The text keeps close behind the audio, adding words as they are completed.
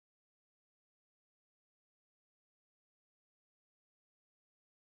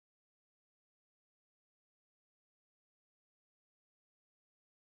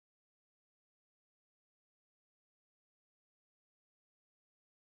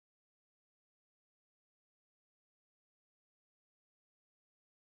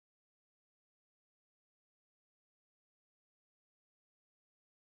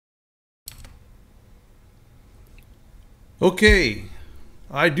Okay,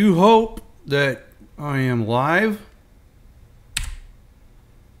 I do hope that I am live.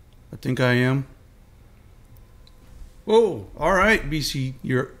 I think I am. Oh, all right, BC,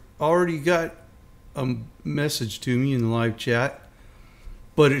 you're already got a message to me in the live chat,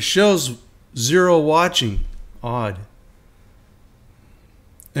 but it shows 0 watching. Odd.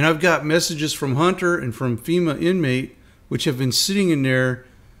 And I've got messages from Hunter and from FEMA inmate, which have been sitting in there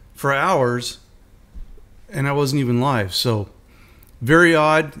for hours, and I wasn't even live. So very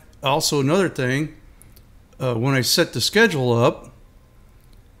odd. Also, another thing, when I set the schedule up,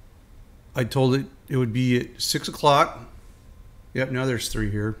 I told it it would be at 6 o'clock. Yep, now there's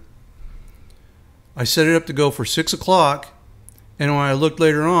 3 here. I set it up to go for 6 o'clock, and when I looked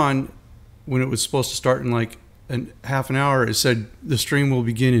later on, when it was supposed to start in like half an hour, it said the stream will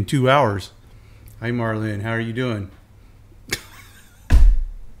begin in 2 hours. Hi, Marlene. How are you doing?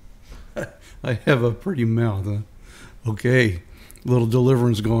 I have a pretty mouth, huh? Okay, a little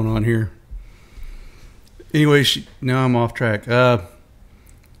deliverance going on here. Anyway, now I'm off track.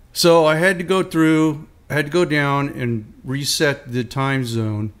 So I had to go down and reset the time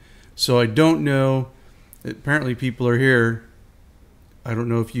zone. So I don't know. Apparently people are here. I don't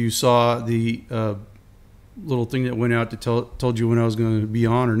know if you saw the little thing that went out that told you when I was going to be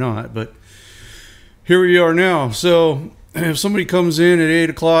on or not, but here we are now. So if somebody comes in at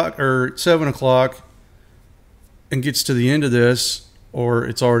 8 o'clock or 7 o'clock and gets to the end of this, or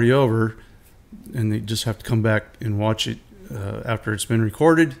it's already over, and they just have to come back and watch it after it's been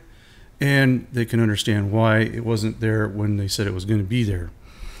recorded, and they can understand why it wasn't there when they said it was going to be there.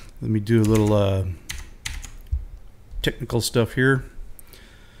 Let me do a little technical stuff here.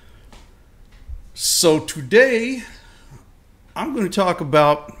 So today I'm going to talk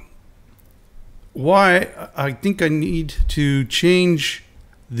about why I think I need to change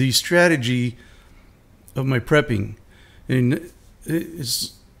the strategy of my prepping. And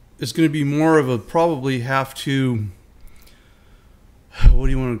it's going to be more of a probably have to, what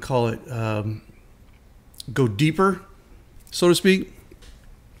do you want to call it, go deeper, so to speak.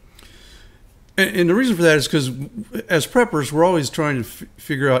 And the reason for that is because as preppers, we're always trying to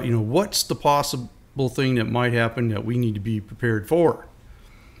figure out, what's the possible thing that might happen that we need to be prepared for.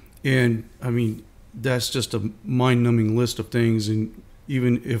 And I mean, that's just a mind-numbing list of things. And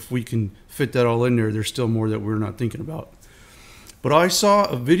even if we can fit that all in there, there's still more that we're not thinking about. But I saw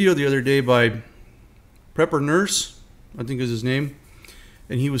a video the other day by Prepper Nurse, I think is his name.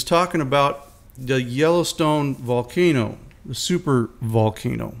 And he was talking about the Yellowstone volcano, the super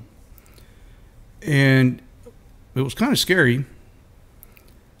volcano. And it was kind of scary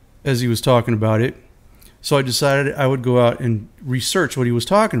as he was talking about it. So I decided I would go out and research what he was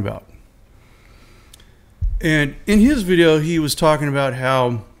talking about. And in his video, he was talking about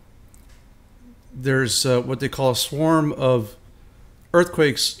how there's what they call a swarm of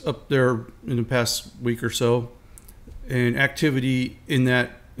earthquakes up there in the past week or so. And activity in that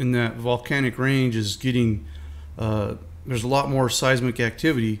volcanic range is getting, there's a lot more seismic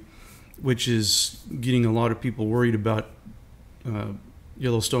activity, which is getting a lot of people worried about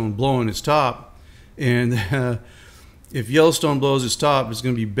Yellowstone blowing its top. And if Yellowstone blows its top, it's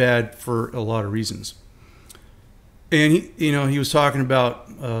going to be bad for a lot of reasons. And he was talking about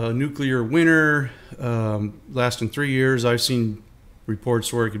nuclear winter lasting 3 years. I've seen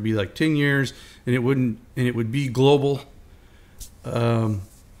reports where it could be like 10 years, and it would be global, different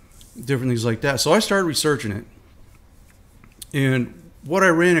things like that. So I started researching it, and what I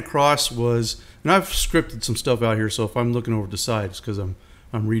ran across was, and I've scripted some stuff out here, so if I'm looking over the sides, because I'm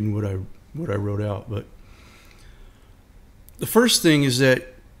reading what I wrote out. But the first thing is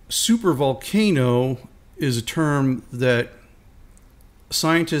that supervolcano is a term that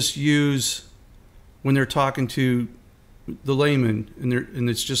scientists use when they're talking to the layman, and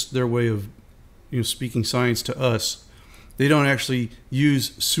it's just their way of speaking science to us. They don't actually use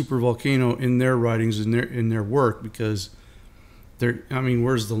supervolcano in their writings, in their work, because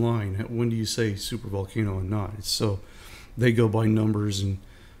where's the line? When do you say supervolcano and not? It's so they go by numbers and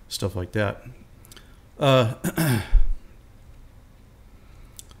stuff like that. But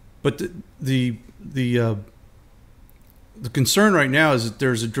the concern right now is that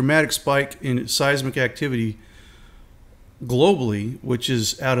there's a dramatic spike in seismic activity globally, which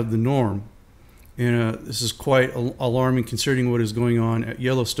is out of the norm. And this is quite alarming considering what is going on at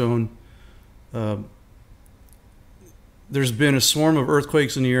Yellowstone. There's been a swarm of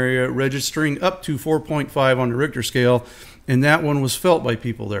earthquakes in the area, registering up to 4.5 on the Richter scale, and that one was felt by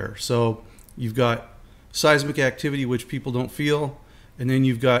people there. So you've got seismic activity, which people don't feel, and then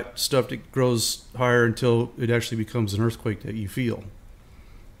you've got stuff that grows higher until it actually becomes an earthquake that you feel.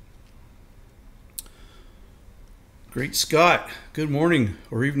 Great Scott. Good morning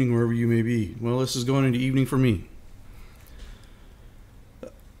or evening wherever you may be. Well, this is going into evening for me.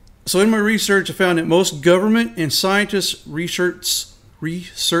 So in my research, I found that most government and scientist research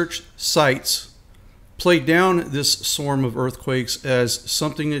sites play down this swarm of earthquakes as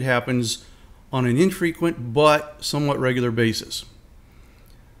something that happens on an infrequent but somewhat regular basis.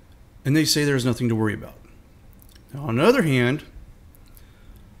 And they say there's nothing to worry about. Now, on the other hand,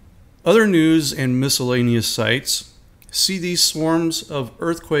 other news and miscellaneous sites see these swarms of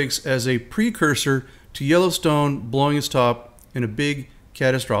earthquakes as a precursor to Yellowstone blowing its top in a big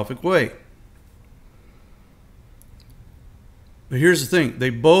catastrophic way. But here's the thing, they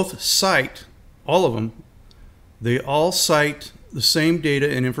both cite, all of them, they all cite the same data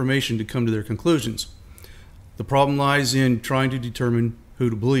and information to come to their conclusions. The problem lies in trying to determine who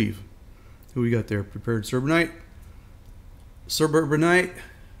to believe. Who we got there? Prepared Suburbanite? Suburbanite,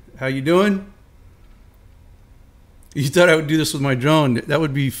 how you doing? You thought I would do this with my drone. That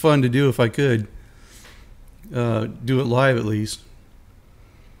would be fun to do if I could. Do it live at least.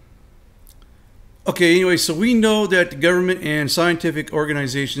 Okay, anyway, so we know that the government and scientific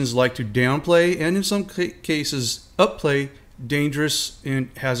organizations like to downplay and in some cases upplay dangerous and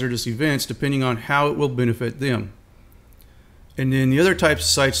hazardous events depending on how it will benefit them. And then the other types of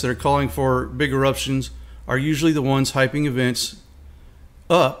sites that are calling for big eruptions are usually the ones hyping events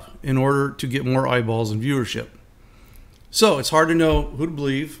up in order to get more eyeballs and viewership. So it's hard to know who to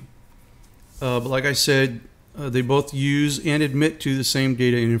believe, but like I said, they both use and admit to the same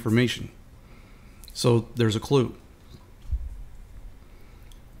data and information. So there's a clue.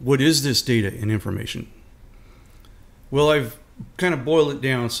 What is this data and information? Well, I've kind of boiled it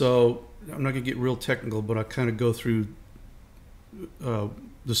down, so I'm not going to get real technical, but I'll kind of go through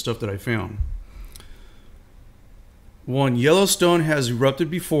the stuff that I found. One, Yellowstone has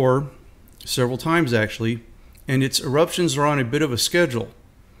erupted before, several times actually, and its eruptions are on a bit of a schedule.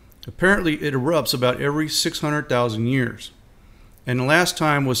 Apparently it erupts about every 600,000 years. And the last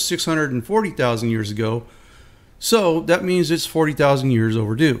time was 640,000 years ago, so that means it's 40,000 years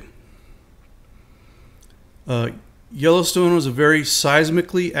overdue. Yellowstone was a very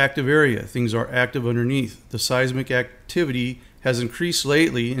seismically active area. Things are active underneath. The seismic activity has increased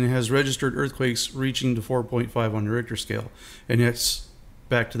lately and has registered earthquakes reaching the 4.5 on the Richter scale. And that's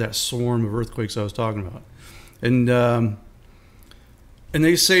back to that swarm of earthquakes I was talking about. And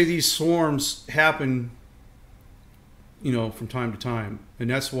they say these swarms happen, you know, from time to time. And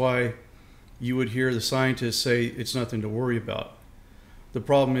that's why you would hear the scientists say it's nothing to worry about. The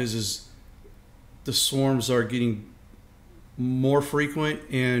problem is the swarms are getting more frequent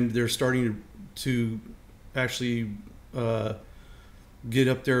and they're starting to actually get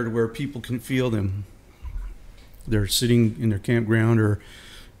up there to where people can feel them. They're sitting in their campground or,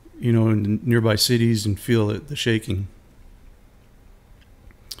 you know, in nearby cities and feel the shaking.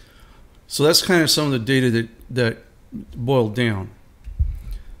 So that's kind of some of the data that boiled down.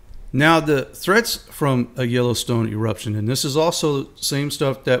 Now the threats from a Yellowstone eruption, and this is also the same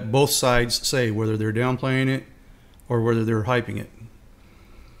stuff that both sides say, whether they're downplaying it or whether they're hyping it.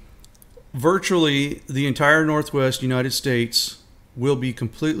 Virtually the entire Northwest United States will be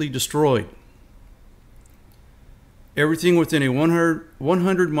completely destroyed. Everything within a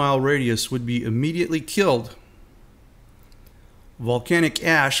 100-mile radius would be immediately killed. Volcanic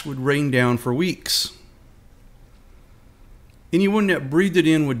ash would rain down for weeks. Anyone that breathed it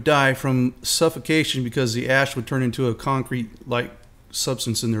in would die from suffocation because the ash would turn into a concrete-like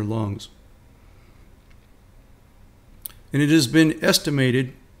substance in their lungs. And it has been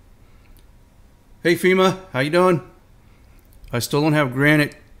estimated. Hey FEMA, how you doing? I still don't have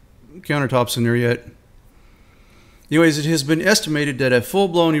granite countertops in there yet. Anyways, it has been estimated that a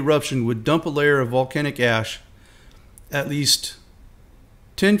full-blown eruption would dump a layer of volcanic ash at least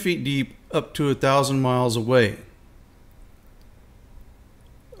 10 feet deep up to 1,000 miles away.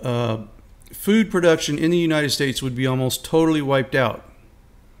 Food production in the United States would be almost totally wiped out.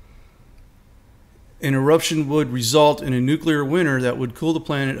 An eruption would result in a nuclear winter that would cool the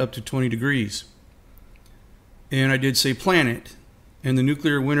planet up to 20 degrees. And I did say planet, and the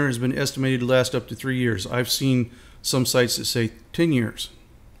nuclear winter has been estimated to last up to 3 years. I've seen some sites that say 10 years.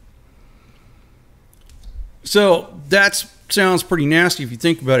 So that sounds pretty nasty if you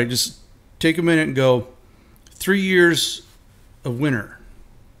think about it. Just take a minute and go, 3 years of winter,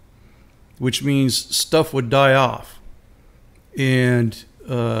 which means stuff would die off. And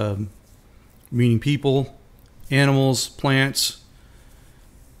meaning people, animals, plants,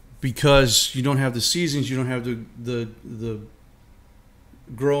 because you don't have the seasons, you don't have the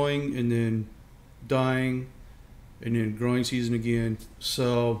growing and then dying and then growing season again.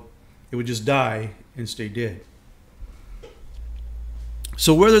 So it would just die and stay dead.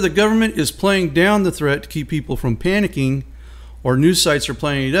 So whether the government is playing down the threat to keep people from panicking, or news sites are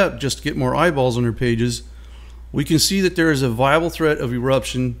playing it up just to get more eyeballs on their pages, we can see that there is a viable threat of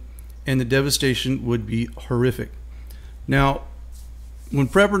eruption, and the devastation would be horrific. Now, when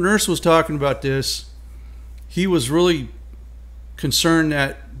Prepper Nurse was talking about this, he was really concerned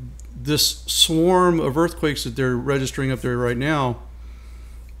that this swarm of earthquakes that they're registering up there right now,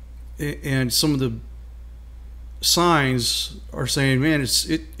 and some of the signs are saying, man,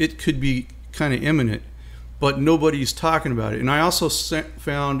 it could be kind of imminent, but nobody's talking about it. And I also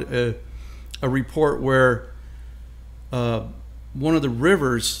found a report where one of the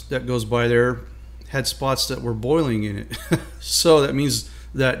rivers that goes by there had spots that were boiling in it. So that means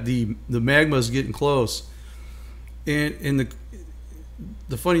that the magma is getting close. And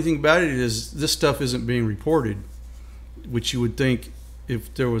the funny thing about it is this stuff isn't being reported, which you would think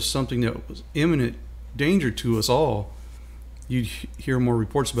if there was something that was imminent danger to us all, you'd hear more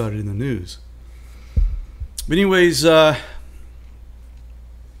reports about it in the news. But anyways, to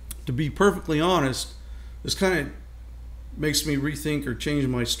be perfectly honest, this kind of makes me rethink or change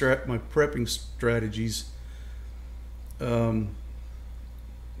my prepping strategies. Not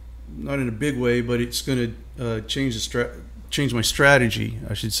in a big way, but it's going to change my strategy,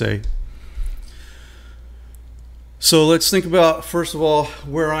 I should say. So let's think about, first of all,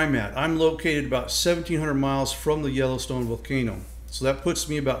 where I'm at. I'm located about 1,700 miles from the Yellowstone volcano. So that puts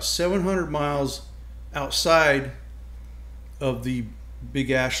me about 700 miles outside of the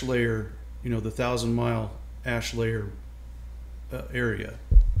big ash layer, the 1,000-mile ash layer area.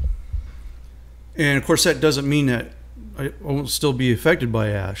 And of course, that doesn't mean that I won't still be affected by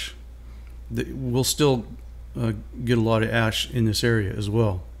ash. We'll still get a lot of ash in this area as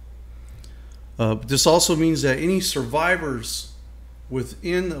well. But this also means that any survivors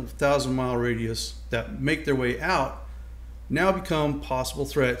within the 1,000-mile radius that make their way out now become possible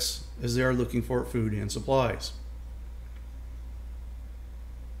threats as they are looking for food and supplies.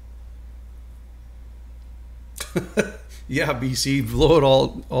 Yeah, BC, blow it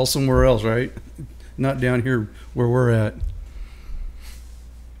all somewhere else, right? Not down here where we're at.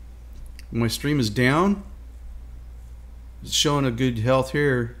 My stream is down. It's showing a good health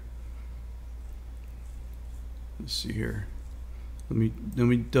here. Let's see here. Let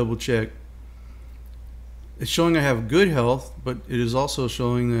me double check. It's showing I have good health, but it is also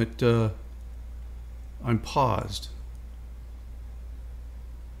showing that I'm paused.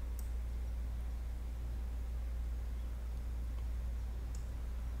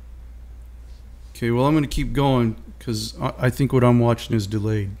 Okay, well, I'm going to keep going because I think what I'm watching is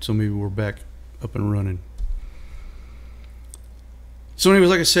delayed, so maybe we're back up and running. So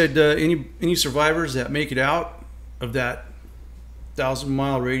anyways, like I said, any survivors that make it out of that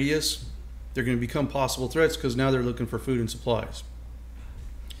 1,000-mile radius, they're going to become possible threats because now they're looking for food and supplies.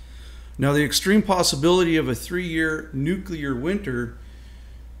 Now, the extreme possibility of a 3-year nuclear winter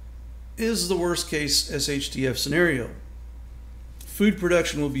is the worst-case SHTF scenario. Food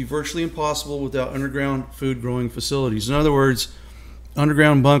production will be virtually impossible without underground food growing facilities. In other words,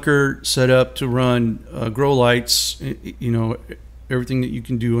 underground bunker set up to run grow lights, everything that you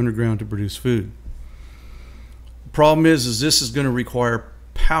can do underground to produce food. The problem is this is going to require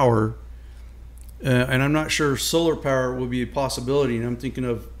power, and I'm not sure solar power will be a possibility. And I'm thinking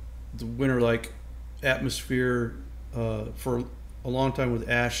of the winter-like atmosphere for a long time with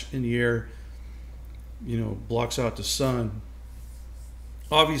ash in the air, blocks out the sun.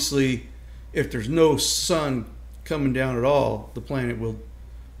 Obviously, if there's no sun coming down at all, the planet will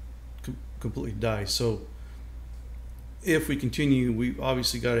completely die. So if we continue, we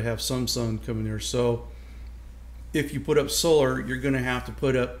obviously got to have some sun coming there. So if you put up solar, you're going to have to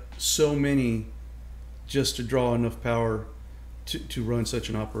put up so many just to draw enough power to run such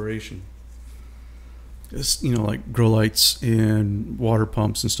an operation. It's, like grow lights and water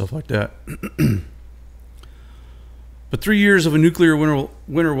pumps and stuff like that. But 3 years of a nuclear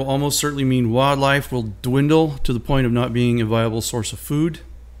winter will almost certainly mean wildlife will dwindle to the point of not being a viable source of food.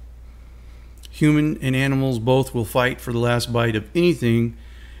 Human and animals both will fight for the last bite of anything,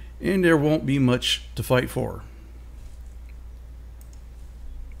 and there won't be much to fight for.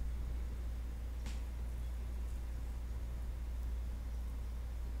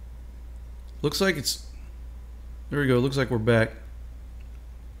 Looks like it's... There we go. Looks like we're back.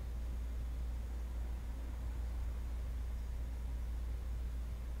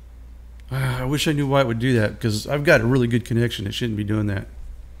 I wish I knew why it would do that, because I've got a really good connection. It shouldn't be doing that.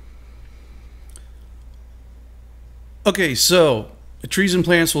 Okay, so the trees and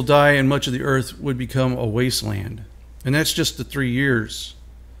plants will die and much of the earth would become a wasteland. And that's just the 3 years.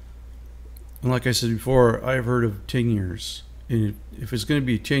 And like I said before, I've heard of 10 years. And if it's going to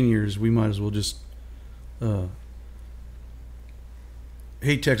be 10 years, we might as well just, hey,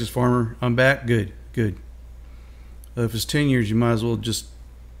 Texas farmer, I'm back. Good, good. If it's 10 years, you might as well just,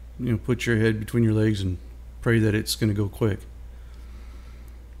 put your head between your legs and pray that it's going to go quick.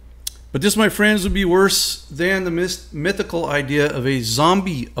 But this, my friends, would be worse than the mythical idea of a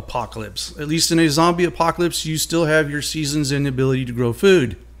zombie apocalypse. At least in a zombie apocalypse, you still have your seasons and the ability to grow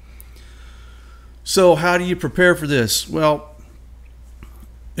food. So how do you prepare for this? Well,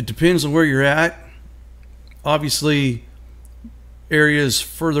 it depends on where you're at. Obviously, areas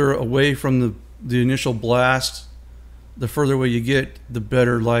further away from the initial blast, the further away you get, the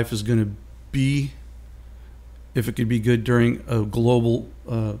better life is going to be. If it could be good during a global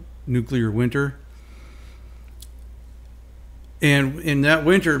nuclear winter. And in that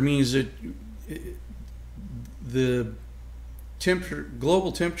winter means that the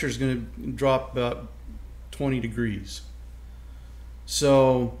global temperature is going to drop about 20 degrees.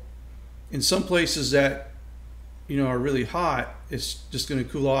 So in some places that are really hot, it's just going to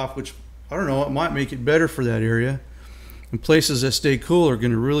cool off, which I don't know, it might make it better for that area. And places that stay cool are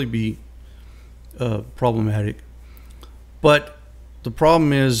going to really be problematic. But the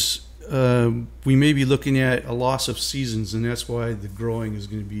problem is we may be looking at a loss of seasons, and that's why the growing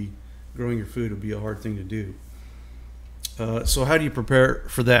your food will be a hard thing to do. So how do you prepare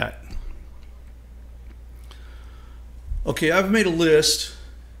for that? Okay, I've made a list,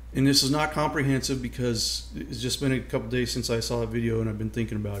 and this is not comprehensive because it's just been a couple days since I saw that video and I've been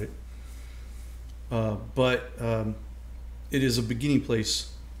thinking about it. But it is a beginning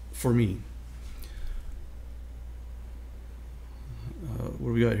place for me. What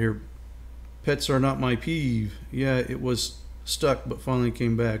do we got here? Pets are not my peeve. Yeah, it was stuck but finally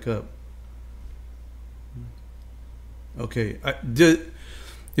came back up. Okay,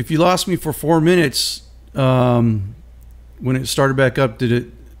 if you lost me for 4 minutes when it started back up, did it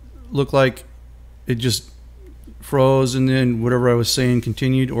look like it just froze and then whatever I was saying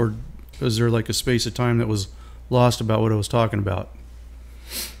continued, or was there like a space of time that was lost about what I was talking about?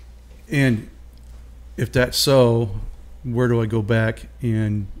 And if that's so, where do I go back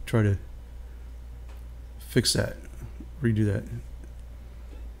and try to fix that, redo that?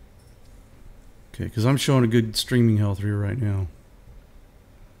 Okay, because I'm showing a good streaming health here right now.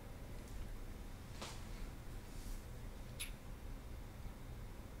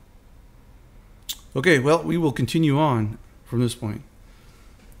 Okay, well, we will continue on from this point.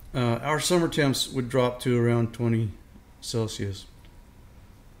 Our summer temps would drop to around 20 Celsius.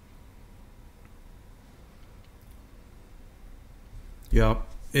 Yeah,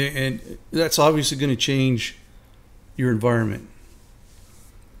 and that's obviously going to change your environment.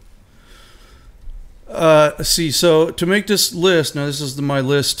 Let's see, so to make this list, now this is my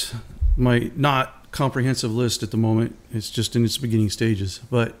list, my not comprehensive list at the moment. It's just in its beginning stages.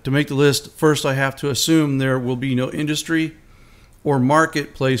 But to make the list, first I have to assume there will be no industry or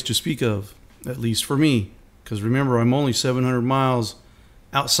marketplace to speak of, at least for me. Because remember, I'm only 700 miles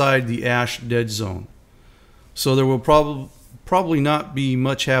outside the ash dead zone. So there will probably not be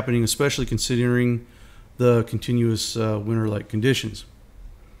much happening, especially considering the continuous winter-like conditions.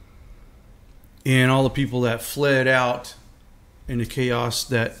 And all the people that fled out and the chaos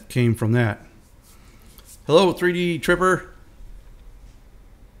that came from that. Hello, 3D Tripper.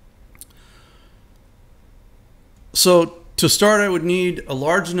 So to start, I would need a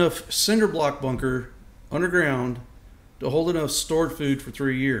large enough cinder block bunker underground to hold enough stored food for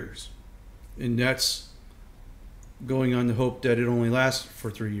 3 years. And that's going on the hope that it only lasts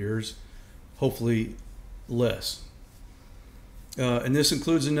for 3 years, hopefully less. And this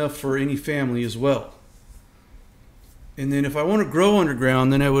includes enough for any family as well. And then if I want to grow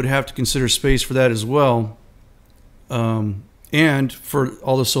underground, then I would have to consider space for that as well, and for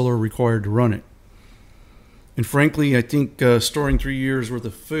all the solar required to run it. And frankly, I think storing 3 years worth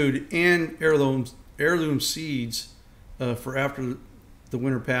of food and heirloom seeds for after the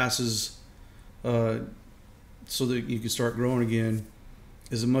winter passes, so that you can start growing again,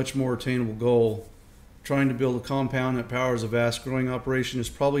 is a much more attainable goal. Trying to build a compound that powers a vast growing operation is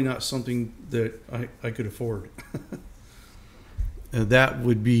probably not something that I could afford. That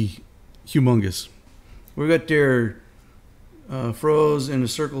would be humongous. We got there, froze and the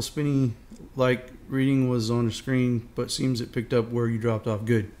circle spinning like reading was on the screen, but seems it picked up where you dropped off.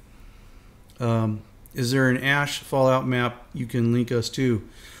 Good. Is there an ash fallout map you can link us to?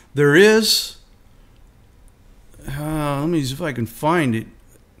 There is. Let me see if I can find it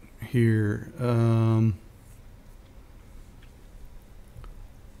here.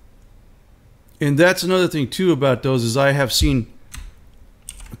 And that's another thing too about those, is I have seen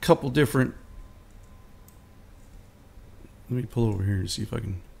a couple different me pull over here and see if I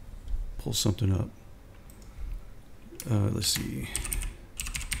can pull something up. Let's see.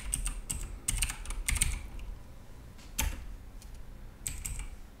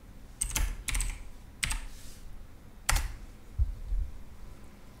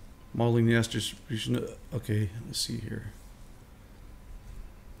 Modeling the ash distribution. Okay, let's see here.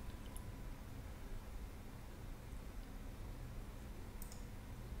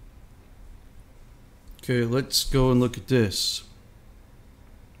 Okay, let's go and look at this.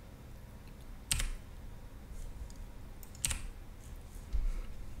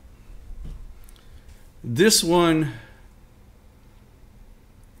 This one,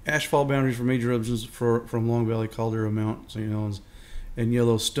 ashfall boundaries for major eruptions from Long Valley Caldera Mount, St. Helens, and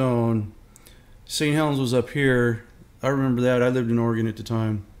Yellowstone. St. Helens was up here. I remember that. I lived in Oregon at the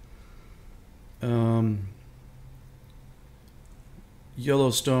time.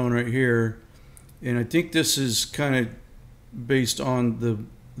 Yellowstone right here, and I think this is kind of based on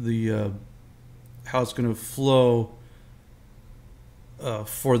the how it's going to flow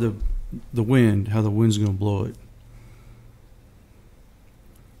for the wind, how the wind's going to blow it.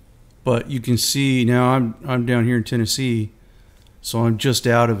 But you can see now I'm down here in Tennessee, so I'm just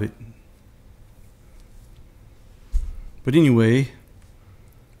out of it. But anyway,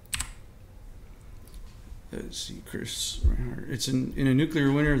 let's see, Chris. It's in a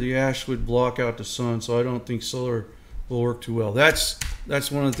nuclear winter, the ash would block out the sun, so I don't think solar will work too well. That's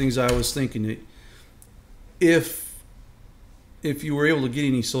one of the things I was thinking. That if you were able to get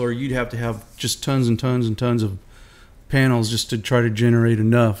any solar, you'd have to have just tons and tons and tons of panels just to try to generate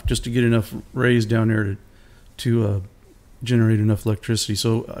enough, just to get enough rays down there to generate enough electricity.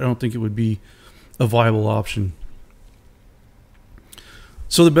 So I don't think it would be a viable option.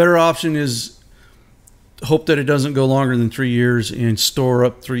 So the better option is hope that it doesn't go longer than 3 years and store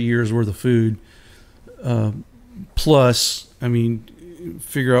up 3 years worth of food. Plus, I mean,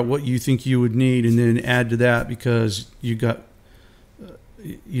 figure out what you think you would need and then add to that, because you don't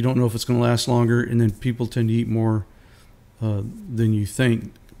know if it's going to last longer, and then people tend to eat more than you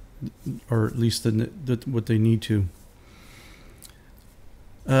think, or at least what they need to.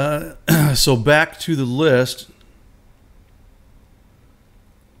 So back to the list.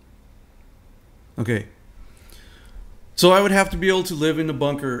 Okay. So I would have to be able to live in the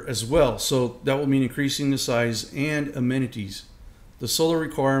bunker as well. So that will mean increasing the size and amenities. The solar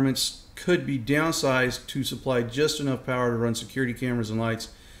requirements could be downsized to supply just enough power to run security cameras and lights,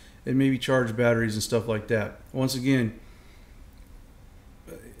 and maybe charge batteries and stuff like that. Once again,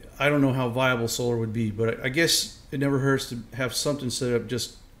 I don't know how viable solar would be, but I guess it never hurts to have something set up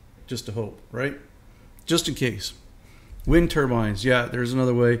just to hope, right? Just in case. Wind turbines, yeah, there's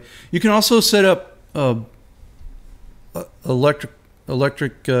another way. You can also set up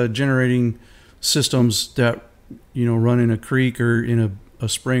electric generating systems that run in a creek or in a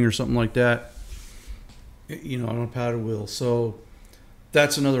spring or something like that, on a paddle wheel. So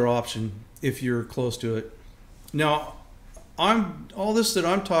that's another option if you're close to it. Now, all this that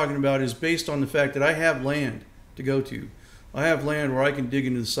I'm talking about is based on the fact that I have land to go to. I have land where I can dig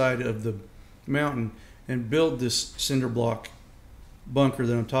into the side of the mountain and build this cinder block bunker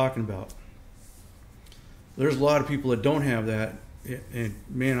that I'm talking about. There's a lot of people that don't have that, and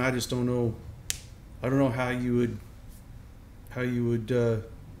man, I just don't know. I don't know how you would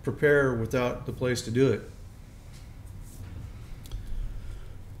prepare without the place to do it.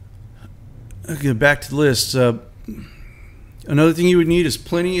 Okay, back to the list. Another thing you would need is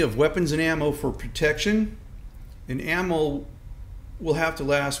plenty of weapons and ammo for protection, and ammo will have to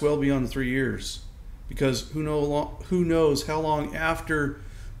last well beyond the 3 years, because who knows how long after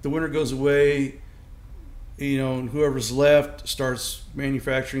the winter goes away, and whoever's left starts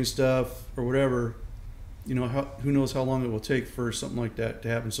manufacturing stuff or whatever, who knows how long it will take for something like that to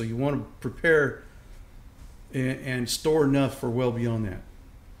happen. So you want to prepare and store enough for well beyond that.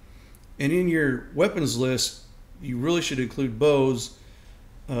 And in your weapons list, you really should include bows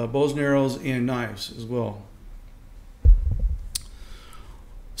and arrows, and knives as well.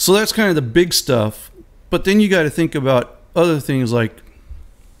 So that's kind of the big stuff. But then you got to think about other things like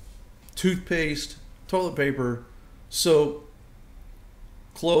toothpaste, toilet paper, soap,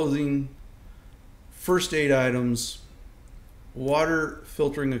 clothing, first aid items, water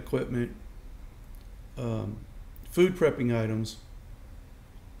filtering equipment, food prepping items,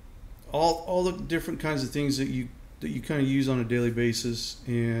 all the different kinds of things that you kind of use on a daily basis,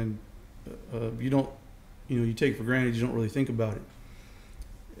 and you take for granted. You don't really think about it.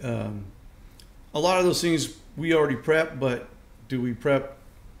 A lot of those things we already prep, but do we prep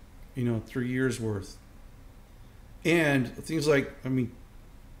 3 years worth? And things like,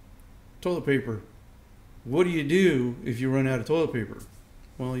 toilet paper. what do you do if you run out of toilet paper?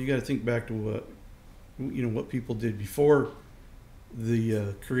 Well, you got to think back to what people did before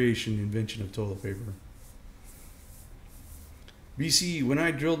the creation and invention of toilet paper. BC, when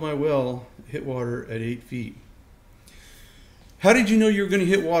I drilled my well, hit water at 8 feet. How did you know you were going to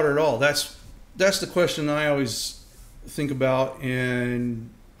hit water at all? That's the question I always think about,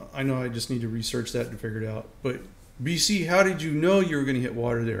 and I know I just need to research that to figure it out. But BC, how did you know you were going to hit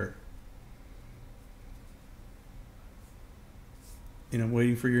water there? And I'm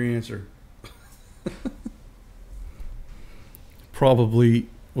waiting for your answer. Probably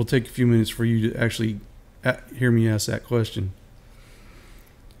will take a few minutes for you to actually hear me ask that question.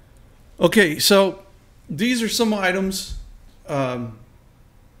 Okay, so these are some items. The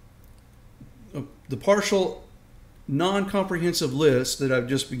partial non-comprehensive list that I've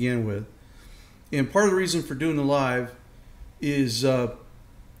just began with. And part of the reason for doing the live is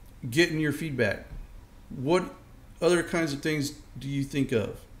getting your feedback. What other kinds of things do you think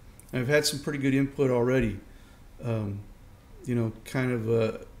of? I've had some pretty good input already. Kind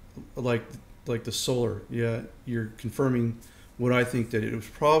of like the solar. Yeah, you're confirming what I think, that it was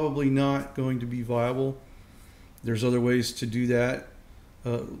probably not going to be viable. There's other ways to do that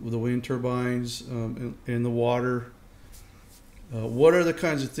with the wind turbines and the water. What are the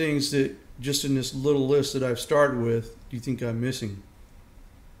kinds of things that, just in this little list that I've started with, do you think I'm missing?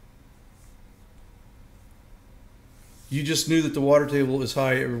 You just knew that the water table is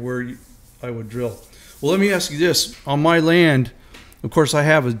high everywhere I would drill. Well, let me ask you this. On my land, of course, I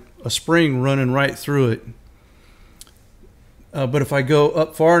have a spring running right through it. But if I go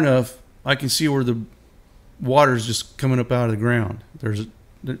up far enough, I can see where the water is just coming up out of the ground. There's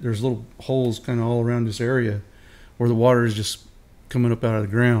little holes kind of all around this area where the water is just coming up out of the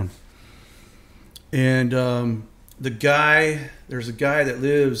ground. And there's a guy that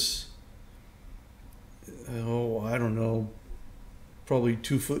lives, I don't know, probably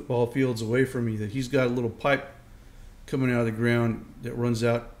 2 football fields away from me, that he's got a little pipe coming out of the ground that runs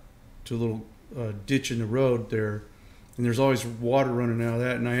out to a little ditch in the road there. And there's always water running out of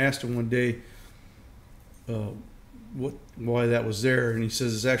that. And I asked him one day why that was there, and he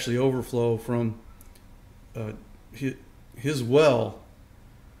says it's actually overflow from his well.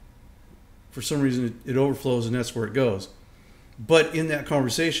 For some reason, it overflows, and that's where it goes. But in that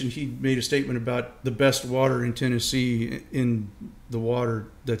conversation, he made a statement about the best water in Tennessee in the water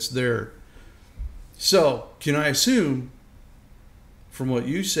that's there. So, can I assume, from what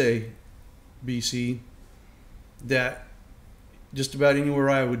you say, BC, that just about anywhere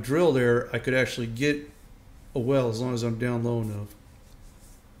I would drill there, I could actually get a well as long as I'm down low enough?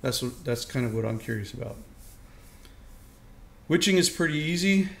 That's kind of what I'm curious about. Witching is pretty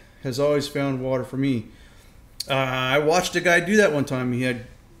easy. Has always found water for me. I watched a guy do that one time. He had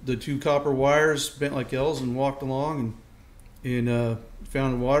the 2 copper wires bent like L's and walked along and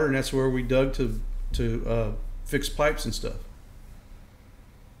found water, and that's where we dug to fix pipes and stuff.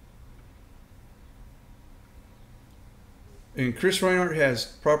 And Chris Reinhardt has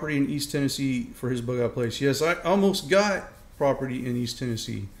property in East Tennessee for his bug out place. Yes, I almost got property in East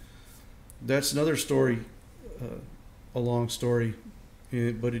Tennessee. That's another story, a long story,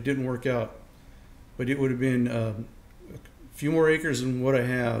 but it didn't work out. But it would have been a few more acres than what I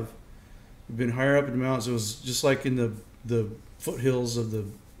have. It'd been higher up in the mountains. It was just like in the foothills of the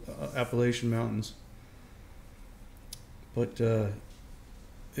Appalachian Mountains. But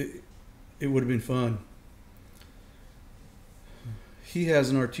it would have been fun. He has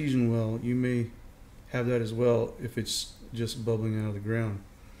an artesian well. You may have that as well if it's just bubbling out of the ground.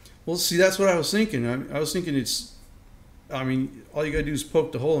 Well, see, that's what I was thinking. I was thinking all you got to do is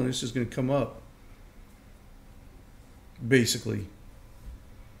poke the hole and it's just going to come up, basically.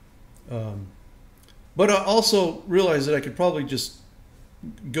 But I also realized that I could probably just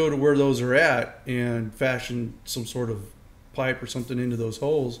go to where those are at and fashion some sort of pipe or something into those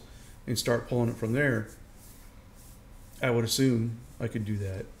holes and start pulling it from there. I would assume I could do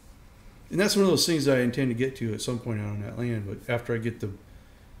that. And that's one of those things that I intend to get to at some point out on that land, but after I get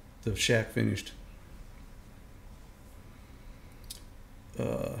the shack finished.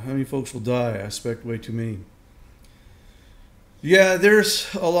 How many folks will die? I expect way too many. Yeah,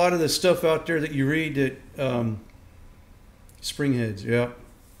 there's a lot of the stuff out there that you read that springheads, yeah.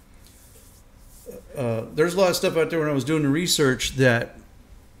 There's a lot of stuff out there when I was doing the research that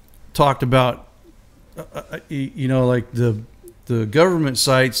talked about, like the government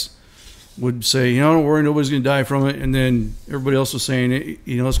sites would say, don't worry, nobody's going to die from it. And then everybody else was saying,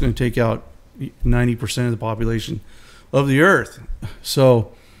 it's going to take out 90% of the population of the earth.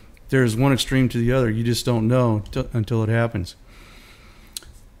 So there's one extreme to the other. You just don't know until it happens.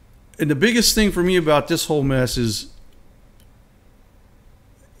 And the biggest thing for me about this whole mess is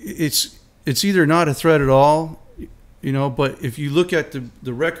it's either not a threat at all, you know, but if you look at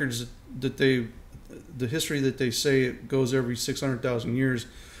the records that the history that they say it goes every 600,000 years,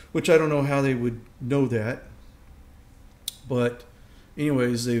 which I don't know how they would know that. But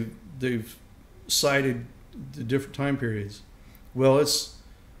anyways, they've cited the different time periods. Well, it's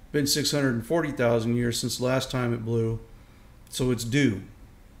been 640,000 years since the last time it blew, so it's due.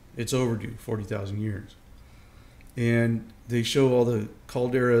 It's overdue 40,000 years. And they show all the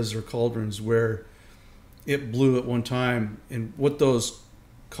calderas or cauldrons where it blew at one time, and what those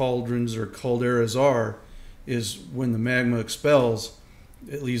cauldrons or calderas are is when the magma expels,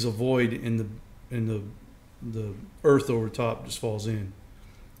 it leaves a void in the earth over top just falls in,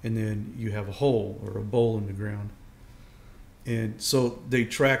 and then you have a hole or a bowl in the ground. And so they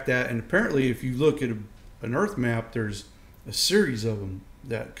track that, and apparently if you look at an earth map, there's a series of them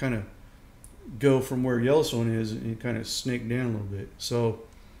that kind of go from where Yellowstone is and kind of snake down a little bit, so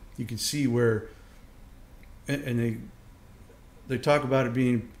you can see where, and they talk about it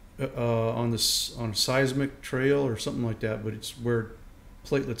being on a seismic trail or something like that, but it's where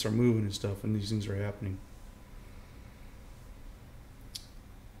platelets are moving and stuff, and these things are happening.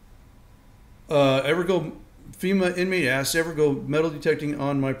 FEMA inmate asks, ever go metal detecting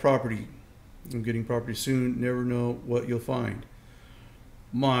on my property? I'm getting property soon, never know what you'll find.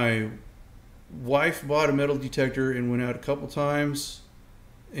 My wife bought a metal detector and went out a couple times,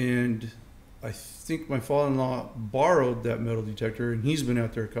 and I think my father-in-law borrowed that metal detector, and he's been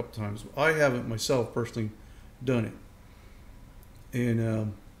out there a couple times. I haven't myself personally done it,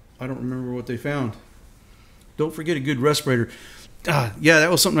 and I don't remember what they found. Don't forget a good respirator. Yeah,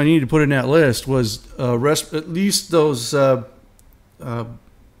 that was something I needed to put in that list, was at least those you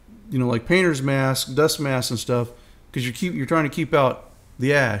know, like painter's masks, dust masks and stuff, because you're trying to keep out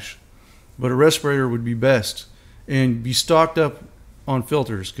the ash. But a respirator would be best, and be stocked up on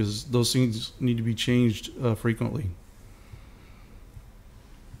filters, because those things need to be changed frequently.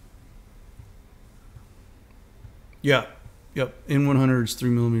 Yeah, yep. N100 is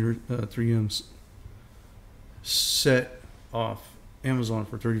 3mm 3Ms set off Amazon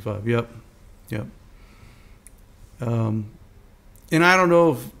for $35. Yep. And I don't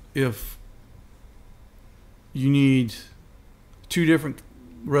know if you need two different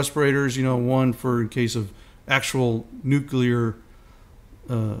respirators, you know, one for in case of actual nuclear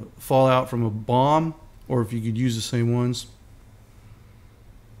fallout from a bomb, or if you could use the same ones.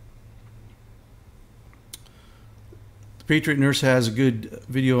 The Patriot Nurse has a good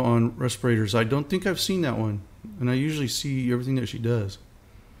video on respirators. I don't think I've seen that one, and I usually see everything that she does.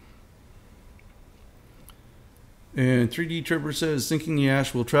 And 3D Tripper says, thinking the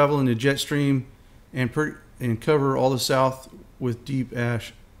ash will travel in the jet stream and cover all the south with deep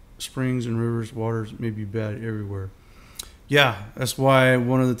ash springs and rivers. Waters may be bad everywhere. Yeah, that's why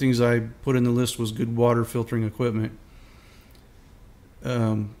one of the things I put in the list was good water filtering equipment.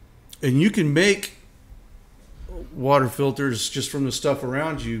 And you can make water filters just from the stuff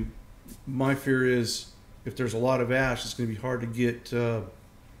around you. My fear is if there's a lot of ash, it's going to be hard to get the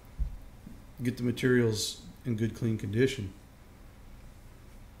materials in good, clean condition.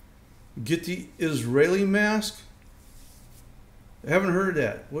 Get the Israeli mask? I haven't heard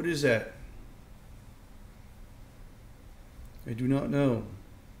that. What is that? I do not know.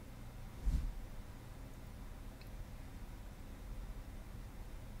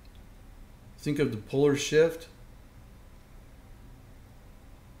 Think of the polar shift.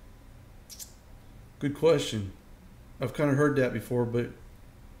 Good question. I've kind of heard that before, but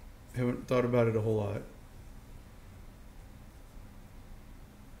haven't thought about it a whole lot.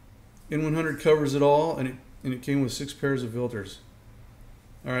 N100 covers it all, and it came with 6 pairs of filters.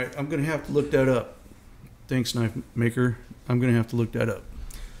 All right, I'm going to have to look that up. Thanks, Knife Maker. I'm going to have to look that up.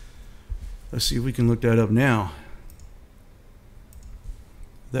 Let's see if we can look that up now.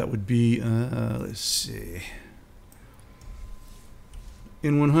 That would be, let's see.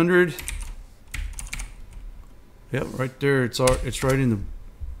 N100. Yep, right there. It's right in the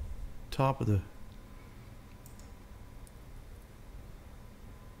top of the.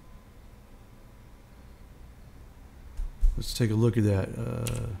 Let's take a look at that.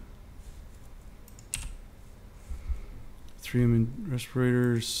 3M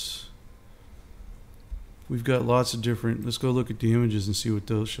respirators. We've got lots of different. Let's go look at the images and see what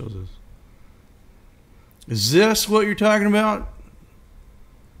those shows us. Is this what you're talking about?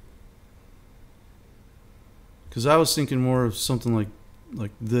 Because I was thinking more of something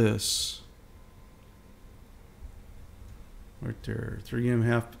like this. Right there. 3M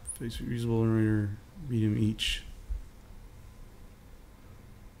half face reusable generator, medium each.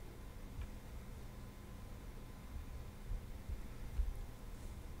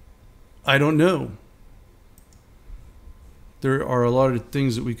 I don't know. There are a lot of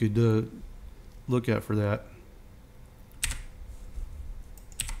things that we could look at for that.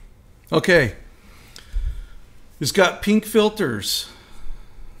 Okay. It's got pink filters.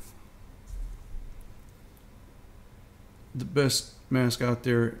 The best mask out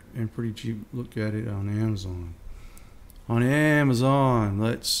there and pretty cheap. Look at it on Amazon. On Amazon.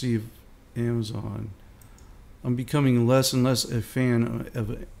 Let's see if Amazon. I'm becoming less and less a fan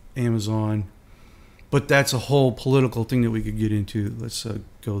of Amazon. But that's a whole political thing that we could get into. Let's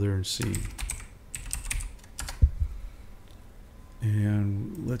go there and see.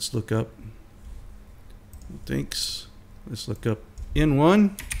 And let's look up. Thanks. Let's look up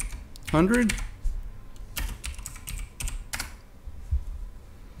N100.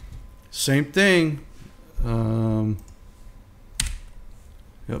 Same thing.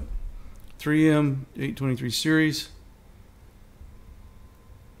 Yep. 3M 823 series.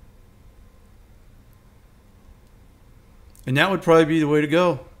 And that would probably be the way to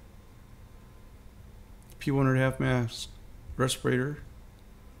go. P1.5 mask respirator.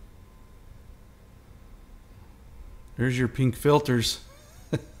 There's your pink filters.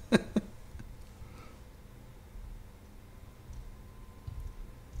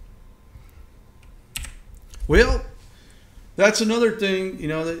 Well, that's another thing, you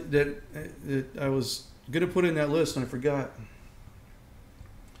know, that I was going to put in that list and I forgot.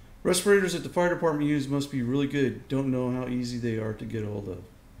 Respirators that the fire department use must be really good. Don't know how easy they are to get a hold of.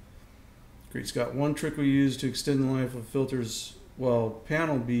 Great Scott. One trick we use to extend the life of filters while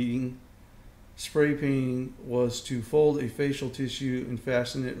panel beating, spray painting, was to fold a facial tissue and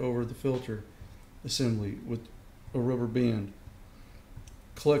fasten it over the filter assembly with a rubber band.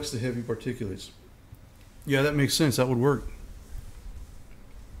 Collects the heavy particulates. Yeah, that makes sense. That would work.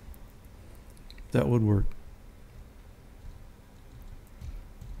 That would work.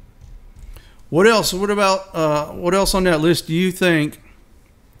 What else? What about what else on that list do you think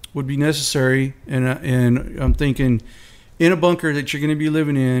would be necessary? And I'm thinking in a bunker that you're going to be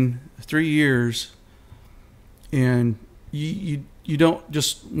living in 3 years, and you don't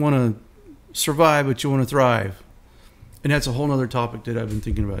just want to survive, but you want to thrive. And that's a whole other topic that I've been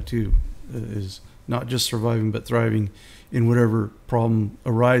thinking about too, is not just surviving but thriving in whatever problem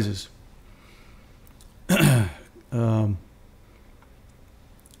arises.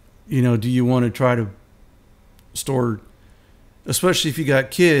 You know, do you want to try to store, especially if you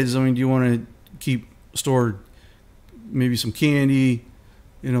got kids, I mean, do you want to keep stored maybe some candy,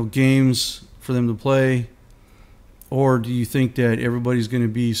 you know, games for them to play? Or do you think that everybody's going to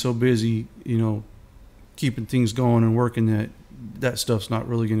be so busy, you know, keeping things going and working that that stuff's not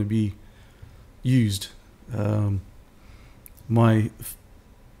really going to be used? My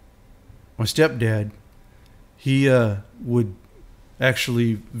stepdad, he would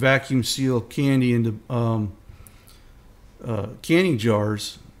actually vacuum seal candy into canning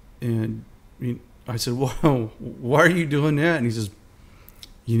jars, and I said, "Well, why are you doing that?" And he says,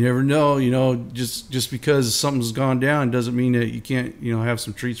 "You never know, you know, just because something's gone down doesn't mean that you can't, you know, have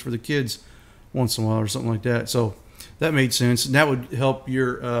some treats for the kids once in a while or something like that." So that made sense, and that would help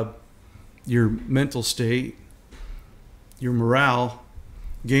your mental state, your morale.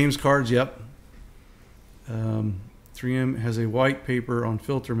 Games, cards, yep. 3M has a white paper on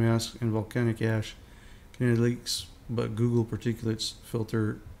filter masks and volcanic ash. Canada leaks, but Google particulates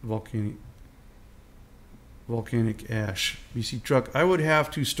filter volcanic ash. BC truck. I would have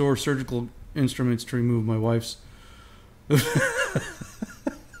to store surgical instruments to remove my wife's.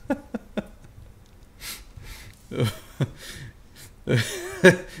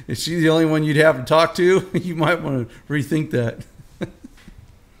 Is she the only one you'd have to talk to? You might want to rethink that.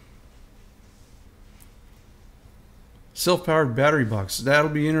 Self-powered battery box.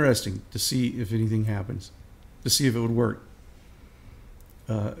 That'll be interesting to see if anything happens, to see if it would work.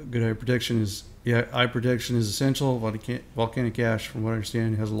 Good eye protection is, yeah, eye protection is essential. Volcanic ash, from what I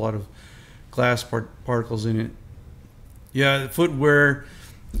understand, has a lot of glass particles in it. Yeah, footwear,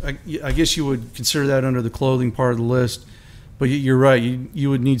 I guess you would consider that under the clothing part of the list. But you're right.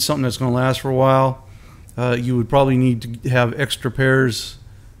 You would need something that's going to last for a while. You would probably need to have extra pairs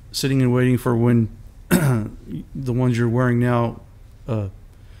sitting and waiting for when the ones you're wearing now,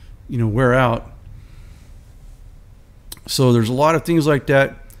 wear out. So there's a lot of things like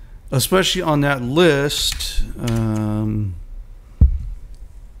that, especially on that list.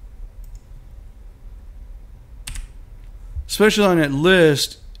 Especially on that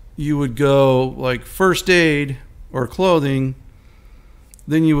list, you would go like first aid or clothing.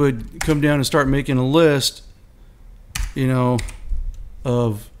 Then you would come down and start making a list, you know,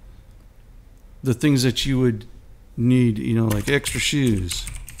 of the things that you would need, you know, like extra shoes,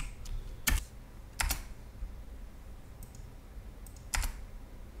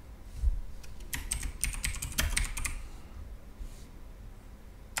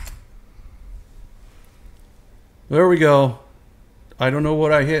 There we go. I don't know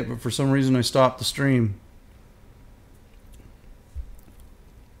what I hit, but for some reason I stopped the stream.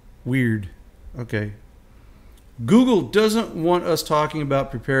 Weird. Okay. Google doesn't want us talking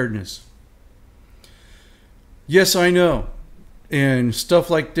about preparedness. Yes, I know. And stuff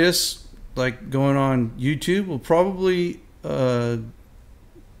like this, like going on YouTube, will probably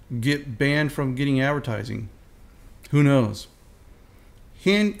get banned from getting advertising. Who knows?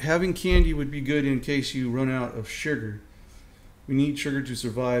 Having candy would be good in case you run out of sugar. We need sugar to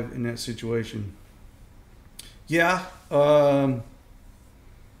survive in that situation. Yeah, you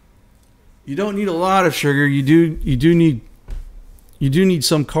don't need a lot of sugar. You do need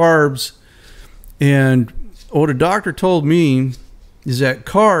some carbs. And what a doctor told me is that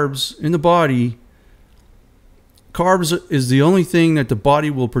carbs in the body, carbs is the only thing that the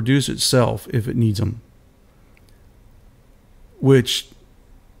body will produce itself if it needs them, which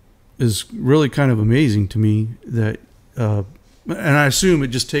is really kind of amazing to me. That and I assume it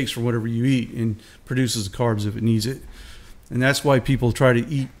just takes from whatever you eat and produces the carbs if it needs it. And that's why people try to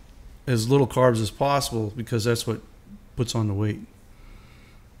eat as little carbs as possible, because that's what puts on the weight.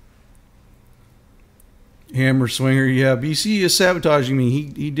 Hammer Swinger, yeah, BC is sabotaging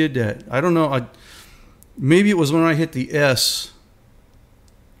me. He did that. I don't know. Maybe it was when I hit the S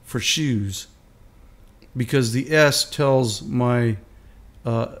for shoes, because the S tells my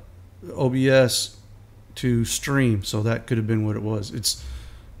OBS to stream. So that could have been what it was. It's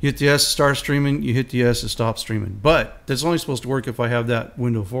you hit the S to start streaming, you hit the S to stop streaming. But that's only supposed to work if I have that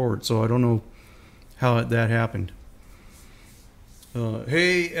window forward. So I don't know how that happened.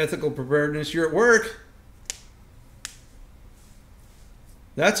 Hey, ethical preparedness, you're at work.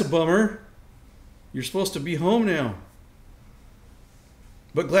 That's a bummer. You're supposed to be home now.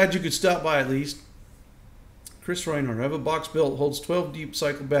 But glad you could stop by at least. Chris Reinhardt, I have a box built, holds 12 deep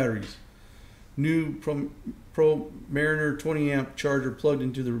cycle batteries. New Pro Mariner 20 amp charger plugged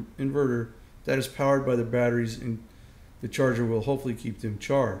into the inverter that is powered by the batteries, and the charger will hopefully keep them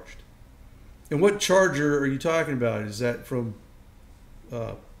charged. And what charger are you talking about? Is that from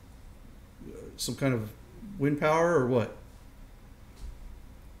some kind of wind power or what?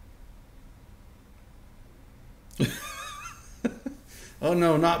 Oh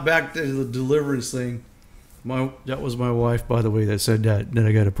no, not back to the deliverance thing. That was my wife, by the way, that said that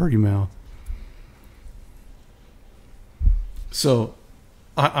I got a pretty mouth. So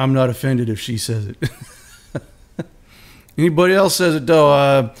I'm not offended if she says it. Anybody else says it though,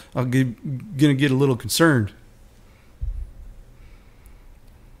 I'm gonna get a little concerned.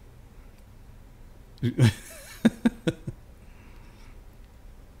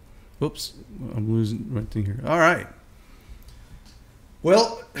 Oops, I'm losing the right thing here. All right.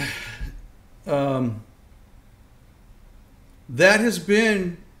 Well, that has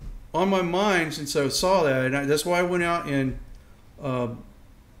been on my mind since I saw that, and that's why I went out and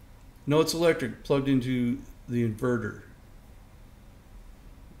no, it's electric, plugged into the inverter.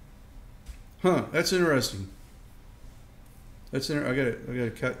 Huh, that's interesting. I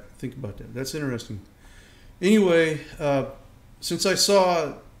gotta think about that. That's interesting. Anyway, since I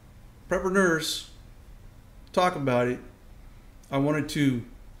saw Prepper Nurse talk about it, I wanted to,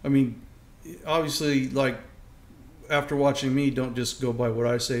 I mean, obviously, like, after watching me, don't just go by what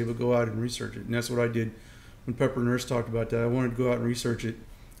I say, but go out and research it. And that's what I did when Pepper Nurse talked about that. I wanted to go out and research it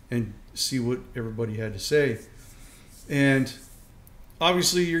and see what everybody had to say. And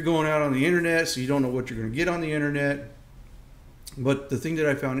obviously, you're going out on the internet, so you don't know what you're going to get on the internet. But the thing that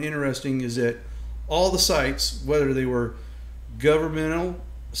I found interesting is that all the sites, whether they were governmental,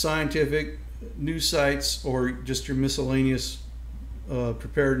 scientific, news sites, or just your miscellaneous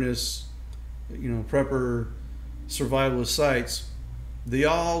preparedness, prepper, survivalist sites, they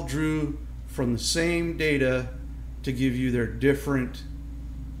all drew from the same data to give you their different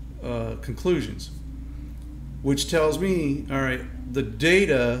conclusions, which tells me, all right, the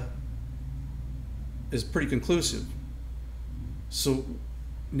data is pretty conclusive. So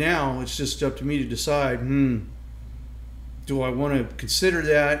now it's just up to me to decide, do I want to consider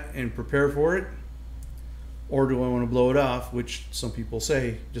that and prepare for it? Or do I want to blow it off, which some people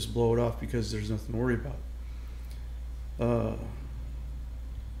say just blow it off because there's nothing to worry about.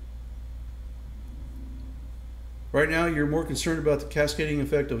 Right now, you're more concerned about the cascading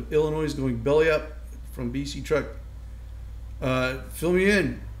effect of Illinois going belly up from BC truck. Fill me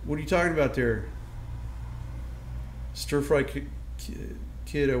in. What are you talking about there? Stir Fry Kid.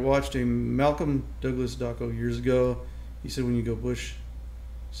 I watched a Malcolm Douglas doco years ago. He said when you go bush,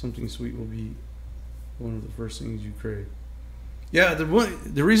 something sweet will be one of the first things you crave. Yeah, the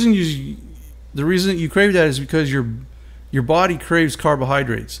reason you crave that is because your body craves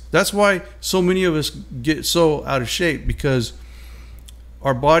carbohydrates. That's why so many of us get so out of shape, because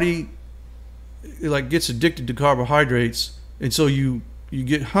our body like gets addicted to carbohydrates, and so you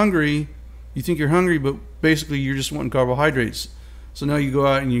get hungry. You think you're hungry, but basically you're just wanting carbohydrates. So now you go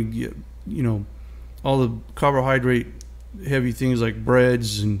out and you get, you know, all the carbohydrate heavy things like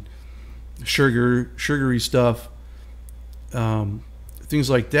breads and sugary stuff, things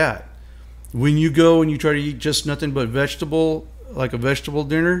like that. When you go and you try to eat just nothing but vegetable, like a vegetable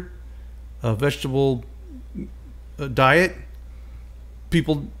dinner, a vegetable diet,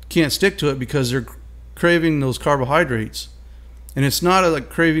 people can't stick to it because they're craving those carbohydrates. And it's not like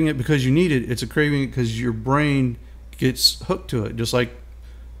craving it because you need it. It's a craving it because your brain gets hooked to it, just like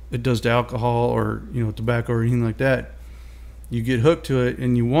it does to alcohol or, you know, tobacco or anything like that. You get hooked to it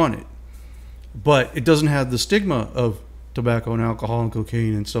and you want it. But it doesn't have the stigma of tobacco and alcohol and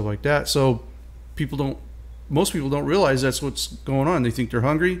cocaine and stuff like that. So most people don't realize that's what's going on. They think they're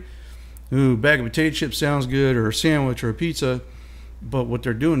hungry. Ooh, a bag of potato chips sounds good, or a sandwich or a pizza. But what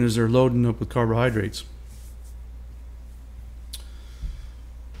they're doing is they're loading up with carbohydrates.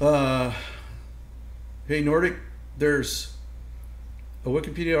 Hey Nordic, there's a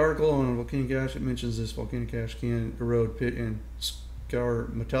Wikipedia article on volcanic ash that mentions this volcanic ash can erode, pit, and scour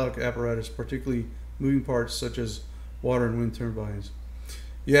metallic apparatus, particularly moving parts such as water and wind turbines.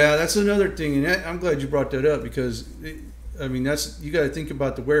 Yeah, that's another thing, and I'm glad you brought that up, because I mean, you got to think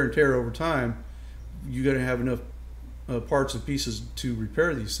about the wear and tear over time. You got to have enough parts and pieces to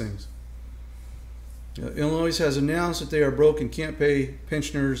repair these things. Illinois has announced that they are broke and can't pay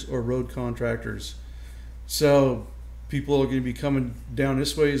pensioners or road contractors. So people are going to be coming down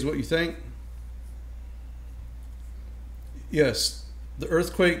this way, is what you think? Yes, the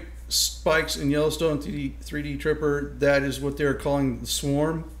earthquake spikes in Yellowstone 3D tripper, that is what they're calling the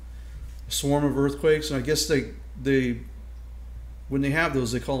swarm of earthquakes. And I guess they when they have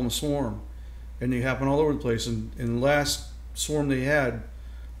those, they call them a swarm, and they happen all over the place. And in the last swarm they had,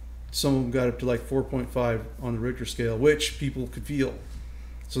 some of them got up to like 4.5 on the Richter scale, which people could feel.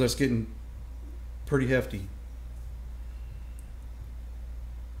 So that's getting pretty hefty.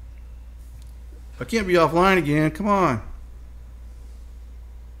 I can't be offline again. Come on.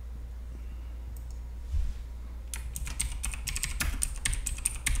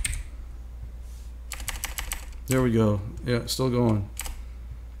 There we go. Yeah, it's still going.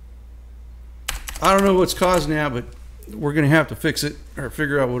 I don't know what's causing that, but we're going to have to fix it or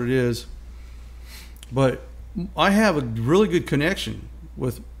figure out what it is. But I have a really good connection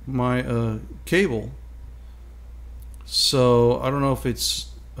with my cable. So I don't know if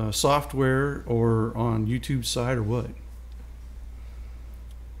it's software or on YouTube side or what.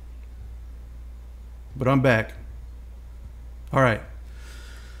 But I'm back. All right.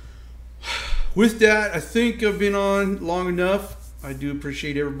 With that, I think I've been on long enough. I do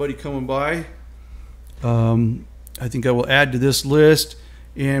appreciate everybody coming by. I think I will add to this list,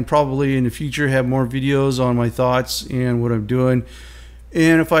 and probably in the future have more videos on my thoughts and what I'm doing.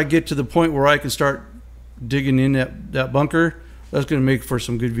 And if I get to the point where I can start digging in that bunker, that's going to make for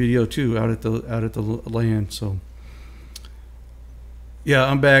some good video too, out at the land. So yeah,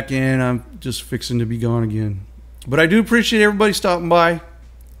 I'm back and I'm just fixing to be gone again. But I do appreciate everybody stopping by,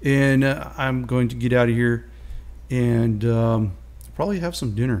 and I'm going to get out of here and probably have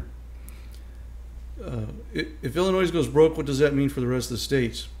some dinner. If Illinois goes broke, what does that mean for the rest of the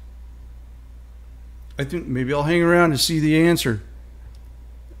states? I think maybe I'll hang around to see the answer.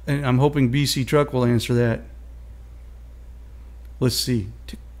 And I'm hoping BC Truck will answer that. Let's see.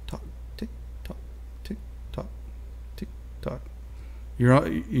 Tick tock, tick tock, tick tock, tick tock.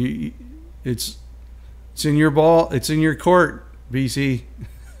 It's in your ball. It's in your court, BC.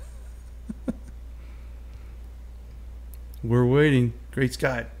 We're waiting. Great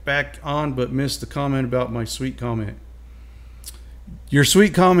Scott, back on, but missed the comment about my sweet comment. Your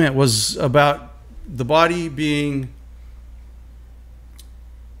sweet comment was about the body being,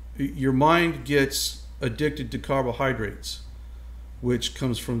 your mind gets addicted to carbohydrates, which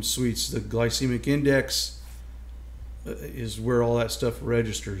comes from sweets. The glycemic index is where all that stuff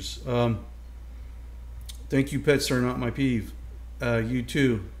registers. Thank you, Pets Are Not My Peeve. You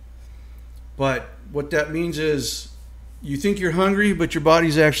too. But what that means is, you think you're hungry, but your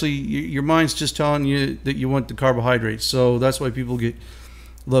body's actually, your mind's just telling you that you want the carbohydrates. So that's why people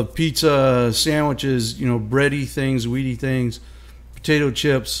love pizza, sandwiches, you know, bready things, wheaty things, potato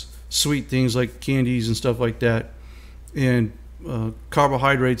chips, sweet things like candies and stuff like that. And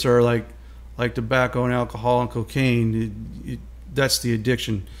carbohydrates are like tobacco and alcohol and cocaine. That's the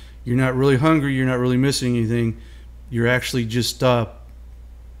addiction. You're not really hungry. You're not really missing anything. You're actually just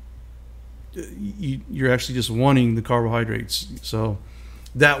you're actually just wanting the carbohydrates. So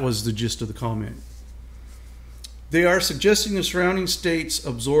that was the gist of the comment. They are suggesting the surrounding states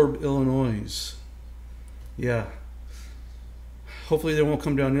absorb Illinois. Yeah. Hopefully they won't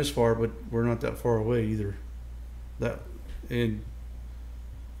come down this far, but we're not that far away either. That in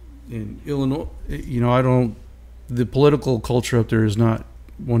Illinois, the political culture up there is not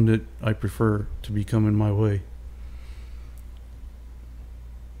one that I prefer to be coming my way.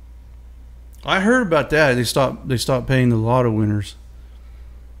 I heard about that. They stopped paying the lotto winners.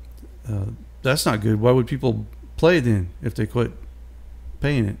 That's not good. Why would people play then if they quit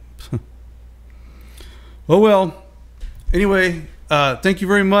paying it? Oh well. Anyway, thank you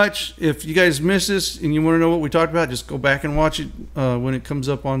very much. If you guys missed this and you want to know what we talked about, just go back and watch it when it comes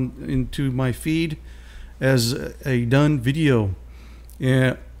up into my feed as a done video.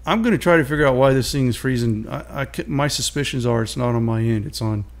 And I'm going to try to figure out why this thing is freezing. My suspicions are it's not on my end. It's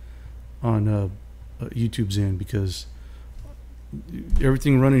on YouTube's end, because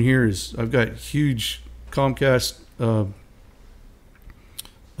everything running here is, I've got huge Comcast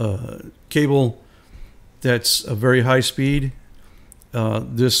cable that's a very high speed.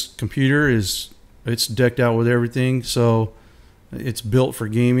 This computer it's decked out with everything, so it's built for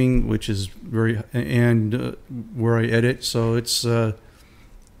gaming, which is and where I edit, so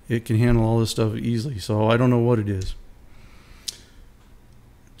it can handle all this stuff easily. So I don't know what it is.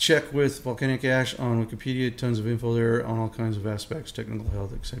 Check with volcanic ash on Wikipedia. Tons of info there on all kinds of aspects, technical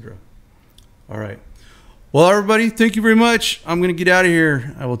health, etc. All right. Well, everybody, thank you very much. I'm going to get out of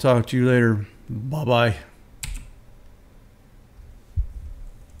here. I will talk to you later. Bye-bye.